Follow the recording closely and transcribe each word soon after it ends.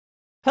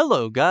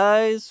Hello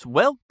guys,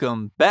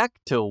 welcome back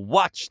to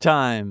Watch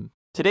Time!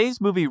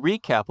 Today's movie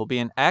recap will be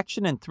an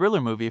action and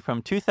thriller movie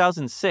from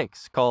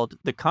 2006 called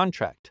The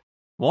Contract.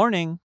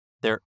 Warning,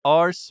 there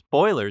are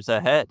spoilers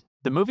ahead.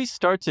 The movie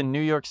starts in New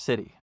York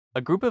City.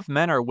 A group of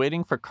men are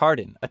waiting for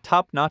Cardin, a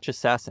top-notch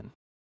assassin.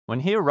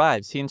 When he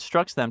arrives, he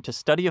instructs them to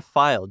study a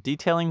file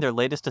detailing their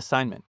latest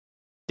assignment.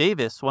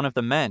 Davis, one of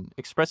the men,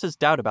 expresses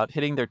doubt about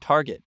hitting their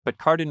target, but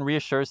Cardin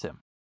reassures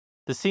him.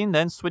 The scene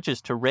then switches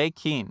to Ray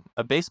Keene,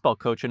 a baseball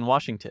coach in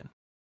Washington.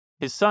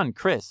 His son,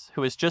 Chris,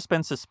 who has just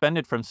been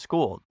suspended from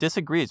school,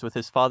 disagrees with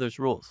his father's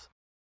rules.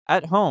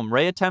 At home,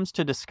 Ray attempts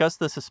to discuss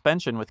the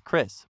suspension with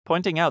Chris,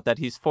 pointing out that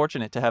he's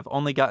fortunate to have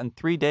only gotten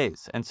 3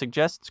 days and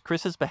suggests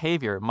Chris's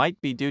behavior might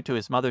be due to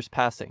his mother's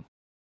passing.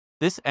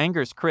 This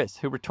angers Chris,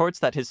 who retorts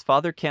that his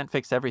father can't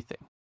fix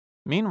everything.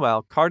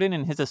 Meanwhile, Cardin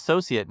and his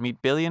associate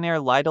meet billionaire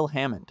Lydell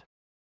Hammond.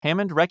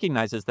 Hammond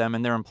recognizes them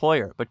and their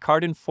employer, but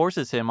Cardin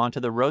forces him onto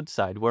the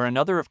roadside where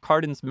another of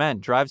Cardin's men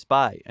drives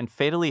by and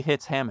fatally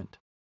hits Hammond.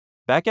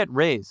 Back at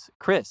Ray's,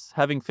 Chris,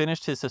 having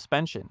finished his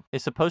suspension,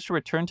 is supposed to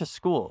return to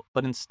school,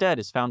 but instead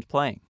is found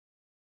playing.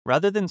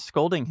 Rather than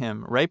scolding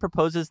him, Ray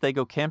proposes they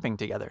go camping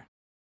together.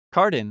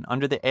 Cardin,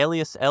 under the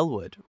alias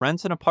Elwood,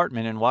 rents an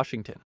apartment in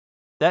Washington.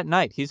 That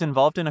night, he's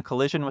involved in a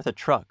collision with a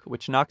truck,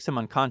 which knocks him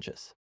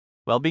unconscious.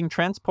 While being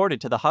transported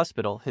to the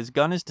hospital, his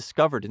gun is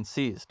discovered and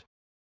seized.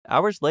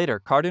 Hours later,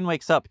 Cardin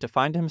wakes up to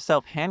find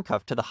himself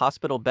handcuffed to the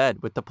hospital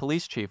bed with the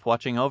police chief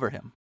watching over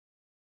him.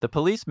 The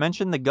police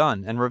mention the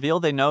gun and reveal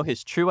they know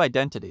his true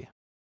identity.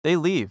 They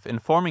leave,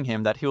 informing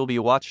him that he will be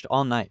watched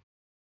all night.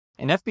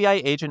 An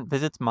FBI agent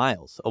visits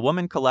Miles, a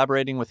woman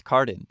collaborating with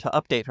Cardin, to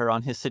update her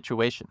on his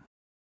situation.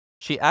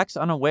 She acts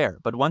unaware,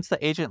 but once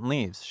the agent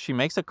leaves, she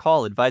makes a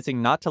call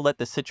advising not to let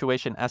the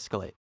situation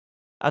escalate.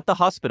 At the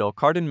hospital,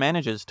 Cardin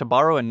manages to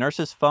borrow a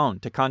nurse's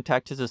phone to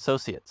contact his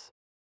associates.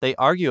 They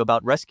argue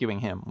about rescuing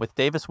him, with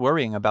Davis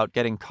worrying about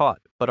getting caught,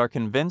 but are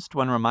convinced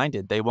when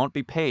reminded they won't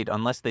be paid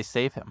unless they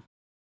save him.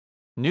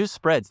 News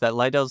spreads that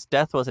Lydell's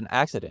death was an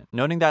accident,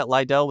 noting that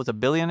Lydell was a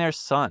billionaire's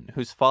son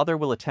whose father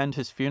will attend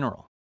his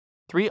funeral.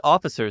 3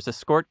 officers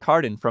escort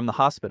Cardin from the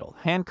hospital,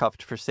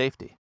 handcuffed for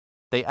safety.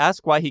 They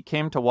ask why he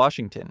came to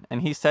Washington,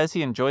 and he says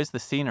he enjoys the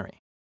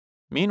scenery.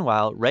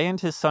 Meanwhile, Ray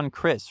and his son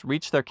Chris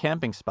reach their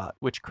camping spot,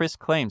 which Chris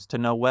claims to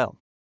know well.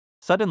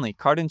 Suddenly,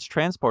 Cardin's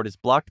transport is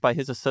blocked by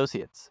his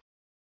associates.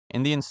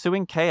 In the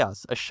ensuing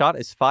chaos, a shot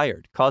is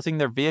fired, causing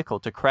their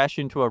vehicle to crash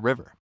into a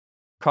river.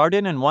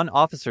 Cardin and one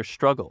officer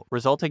struggle,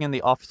 resulting in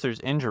the officer's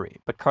injury,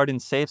 but Cardin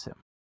saves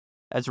him.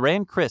 As Ray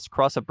and Chris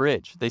cross a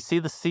bridge, they see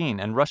the scene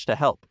and rush to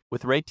help,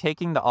 with Ray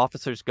taking the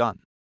officer's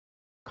gun.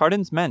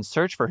 Cardin's men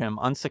search for him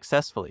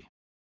unsuccessfully.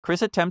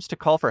 Chris attempts to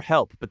call for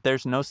help, but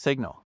there's no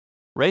signal.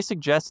 Ray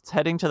suggests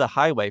heading to the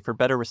highway for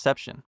better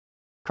reception.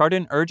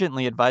 Cardin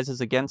urgently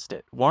advises against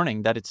it,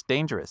 warning that it's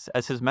dangerous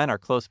as his men are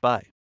close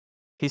by.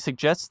 He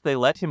suggests they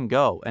let him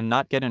go and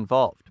not get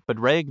involved, but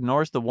Ray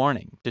ignores the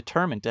warning,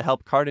 determined to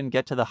help Cardin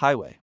get to the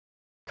highway.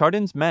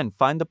 Cardin's men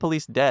find the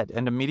police dead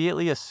and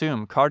immediately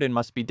assume Cardin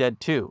must be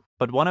dead too,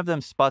 but one of them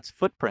spots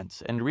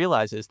footprints and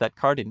realizes that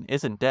Cardin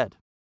isn't dead.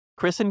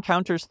 Chris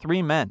encounters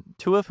 3 men,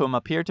 2 of whom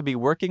appear to be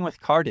working with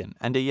Cardin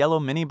and a yellow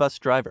minibus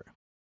driver.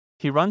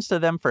 He runs to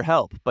them for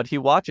help, but he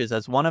watches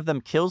as one of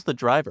them kills the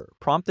driver,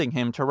 prompting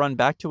him to run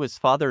back to his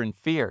father in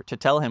fear to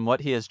tell him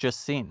what he has just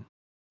seen.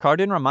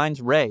 Cardin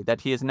reminds Ray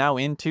that he is now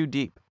in too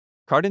deep.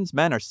 Cardin's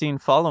men are seen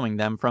following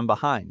them from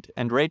behind,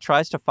 and Ray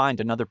tries to find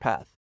another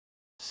path.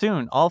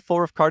 Soon, all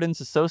 4 of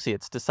Cardin's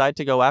associates decide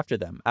to go after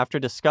them after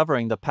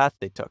discovering the path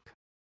they took.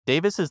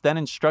 Davis is then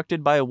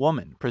instructed by a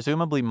woman,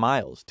 presumably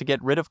Miles, to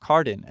get rid of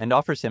Cardin and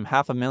offers him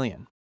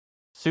 $500,000.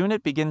 Soon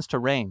it begins to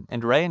rain,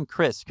 and Ray and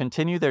Chris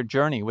continue their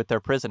journey with their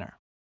prisoner.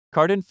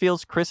 Cardin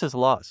feels Chris is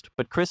lost,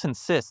 but Chris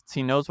insists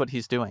he knows what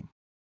he's doing.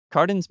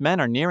 Cardin's men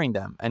are nearing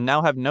them and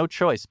now have no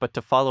choice but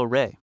to follow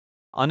Ray.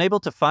 Unable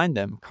to find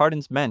them,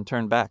 Cardin's men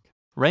turn back.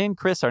 Ray and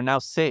Chris are now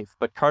safe,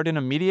 but Cardin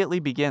immediately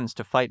begins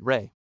to fight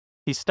Ray.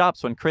 He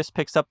stops when Chris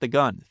picks up the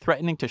gun,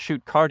 threatening to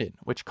shoot Cardin,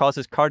 which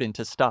causes Cardin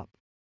to stop.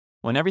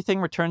 When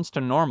everything returns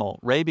to normal,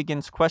 Ray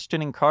begins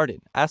questioning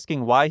Cardin,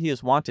 asking why he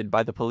is wanted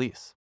by the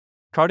police.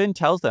 Cardin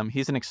tells them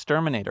he's an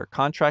exterminator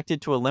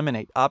contracted to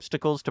eliminate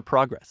obstacles to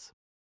progress.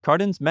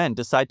 Cardin's men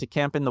decide to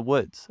camp in the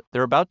woods.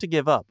 They're about to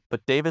give up,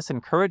 but Davis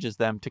encourages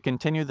them to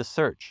continue the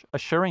search,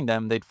 assuring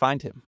them they'd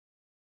find him.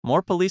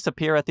 More police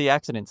appear at the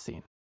accident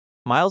scene.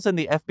 Miles and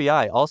the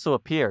FBI also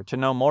appear to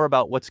know more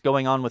about what's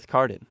going on with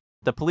Cardin.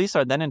 The police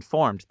are then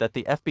informed that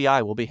the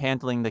FBI will be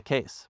handling the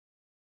case.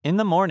 In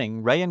the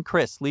morning, Ray and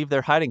Chris leave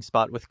their hiding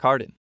spot with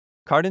Cardin.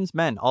 Cardin's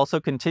men also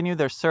continue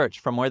their search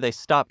from where they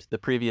stopped the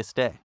previous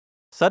day.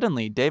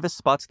 Suddenly, Davis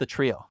spots the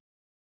trio.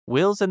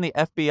 Wills and the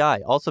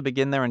FBI also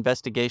begin their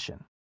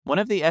investigation. One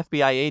of the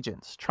FBI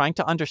agents, trying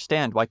to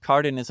understand why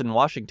Cardin is in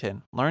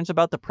Washington, learns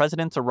about the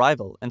president's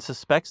arrival and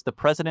suspects the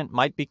president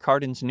might be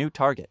Cardin's new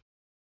target.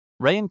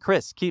 Ray and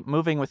Chris keep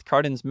moving with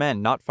Cardin's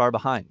men not far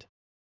behind.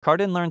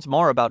 Cardin learns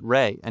more about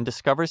Ray and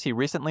discovers he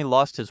recently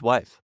lost his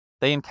wife.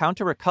 They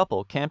encounter a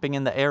couple camping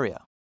in the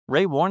area.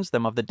 Ray warns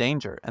them of the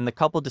danger, and the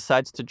couple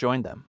decides to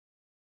join them.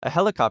 A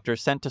helicopter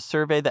sent to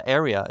survey the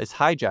area is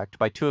hijacked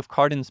by two of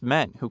Cardin's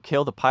men who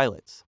kill the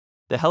pilots.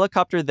 The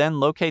helicopter then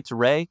locates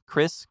Ray,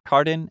 Chris,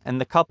 Cardin,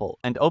 and the couple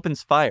and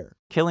opens fire,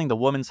 killing the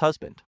woman's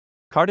husband.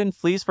 Cardin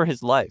flees for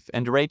his life,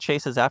 and Ray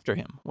chases after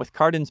him, with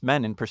Cardin's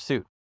men in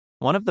pursuit.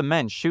 One of the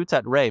men shoots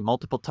at Ray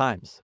multiple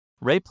times.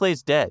 Ray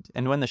plays dead,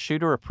 and when the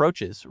shooter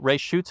approaches, Ray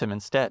shoots him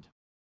instead.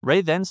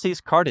 Ray then sees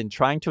Cardin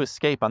trying to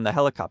escape on the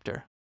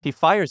helicopter. He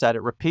fires at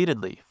it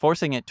repeatedly,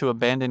 forcing it to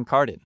abandon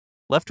Cardin.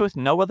 Left with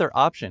no other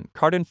option,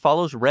 Cardin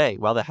follows Ray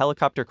while the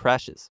helicopter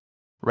crashes.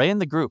 Ray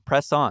and the group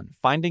press on,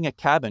 finding a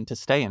cabin to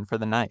stay in for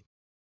the night.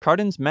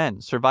 Cardin's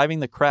men, surviving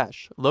the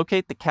crash,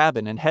 locate the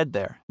cabin and head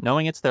there,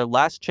 knowing it's their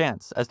last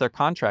chance as their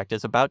contract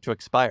is about to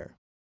expire.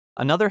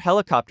 Another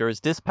helicopter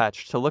is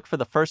dispatched to look for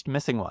the first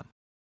missing one.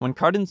 When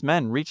Cardin's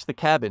men reach the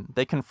cabin,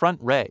 they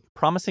confront Ray,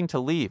 promising to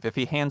leave if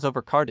he hands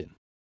over Cardin.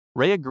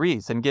 Ray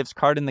agrees and gives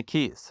Cardin the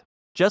keys.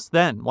 Just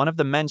then, one of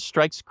the men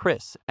strikes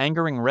Chris,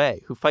 angering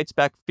Ray, who fights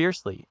back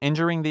fiercely,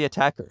 injuring the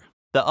attacker.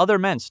 The other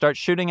men start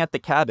shooting at the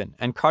cabin,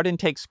 and Cardin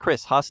takes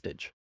Chris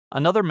hostage.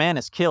 Another man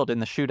is killed in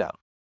the shootout.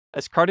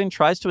 As Cardin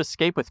tries to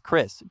escape with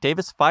Chris,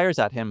 Davis fires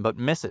at him but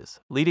misses,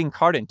 leading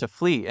Cardin to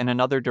flee in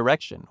another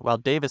direction while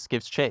Davis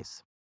gives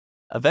chase.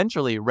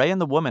 Eventually, Ray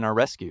and the woman are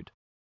rescued.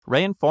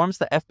 Ray informs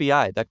the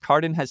FBI that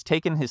Cardin has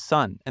taken his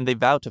son, and they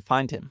vow to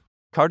find him.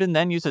 Cardin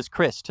then uses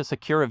Chris to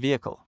secure a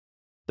vehicle.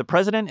 The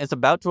president is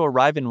about to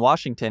arrive in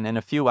Washington in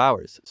a few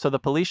hours, so the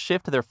police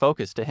shift their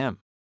focus to him.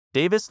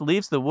 Davis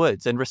leaves the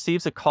woods and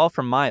receives a call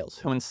from Miles,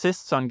 who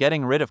insists on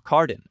getting rid of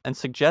Cardin and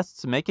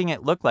suggests making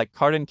it look like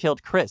Cardin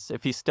killed Chris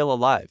if he's still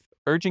alive,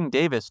 urging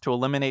Davis to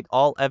eliminate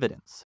all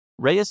evidence.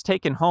 Ray is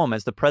taken home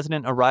as the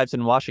president arrives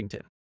in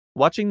Washington.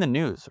 Watching the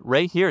news,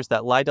 Ray hears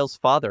that Lydell's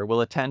father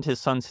will attend his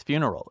son's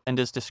funeral and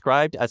is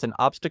described as an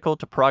obstacle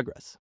to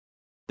progress.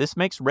 This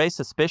makes Ray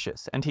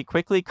suspicious, and he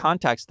quickly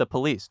contacts the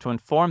police to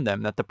inform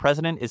them that the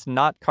president is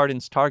not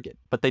Cardin's target,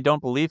 but they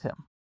don't believe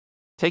him.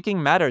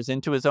 Taking matters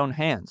into his own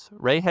hands,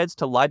 Ray heads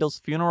to Lydell's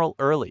funeral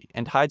early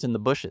and hides in the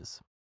bushes.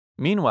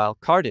 Meanwhile,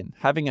 Cardin,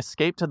 having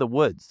escaped to the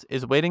woods,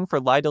 is waiting for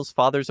Lydell's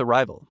father's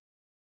arrival.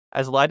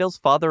 As Lydell's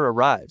father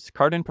arrives,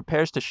 Cardin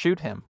prepares to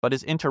shoot him, but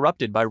is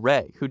interrupted by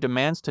Ray, who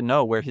demands to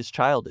know where his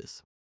child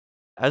is.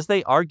 As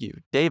they argue,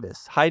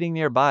 Davis, hiding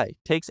nearby,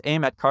 takes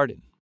aim at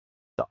Cardin.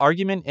 The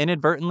argument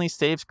inadvertently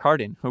saves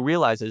Cardin, who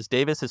realizes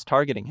Davis is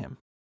targeting him.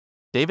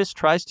 Davis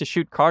tries to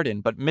shoot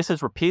Cardin but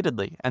misses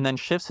repeatedly and then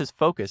shifts his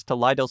focus to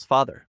Lydell's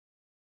father.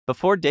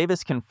 Before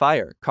Davis can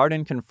fire,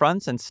 Cardin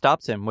confronts and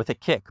stops him with a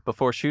kick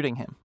before shooting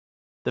him.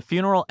 The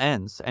funeral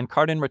ends and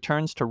Cardin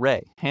returns to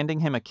Ray, handing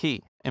him a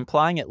key,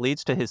 implying it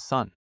leads to his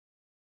son.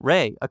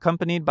 Ray,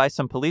 accompanied by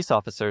some police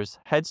officers,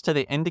 heads to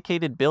the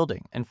indicated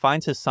building and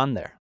finds his son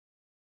there.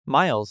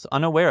 Miles,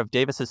 unaware of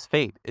Davis's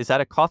fate, is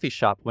at a coffee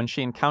shop when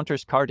she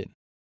encounters Cardin.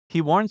 He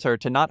warns her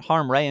to not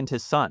harm Ray and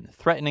his son,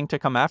 threatening to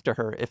come after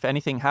her if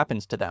anything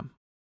happens to them.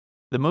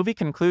 The movie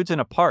concludes in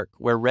a park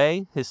where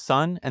Ray, his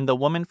son, and the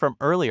woman from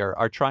earlier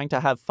are trying to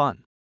have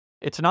fun.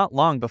 It's not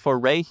long before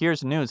Ray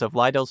hears news of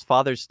Lydell's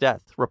father's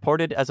death,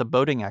 reported as a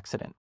boating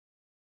accident.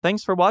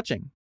 Thanks for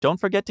watching.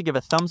 Don't forget to give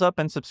a thumbs up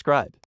and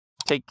subscribe.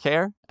 Take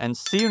care, and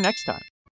see you next time.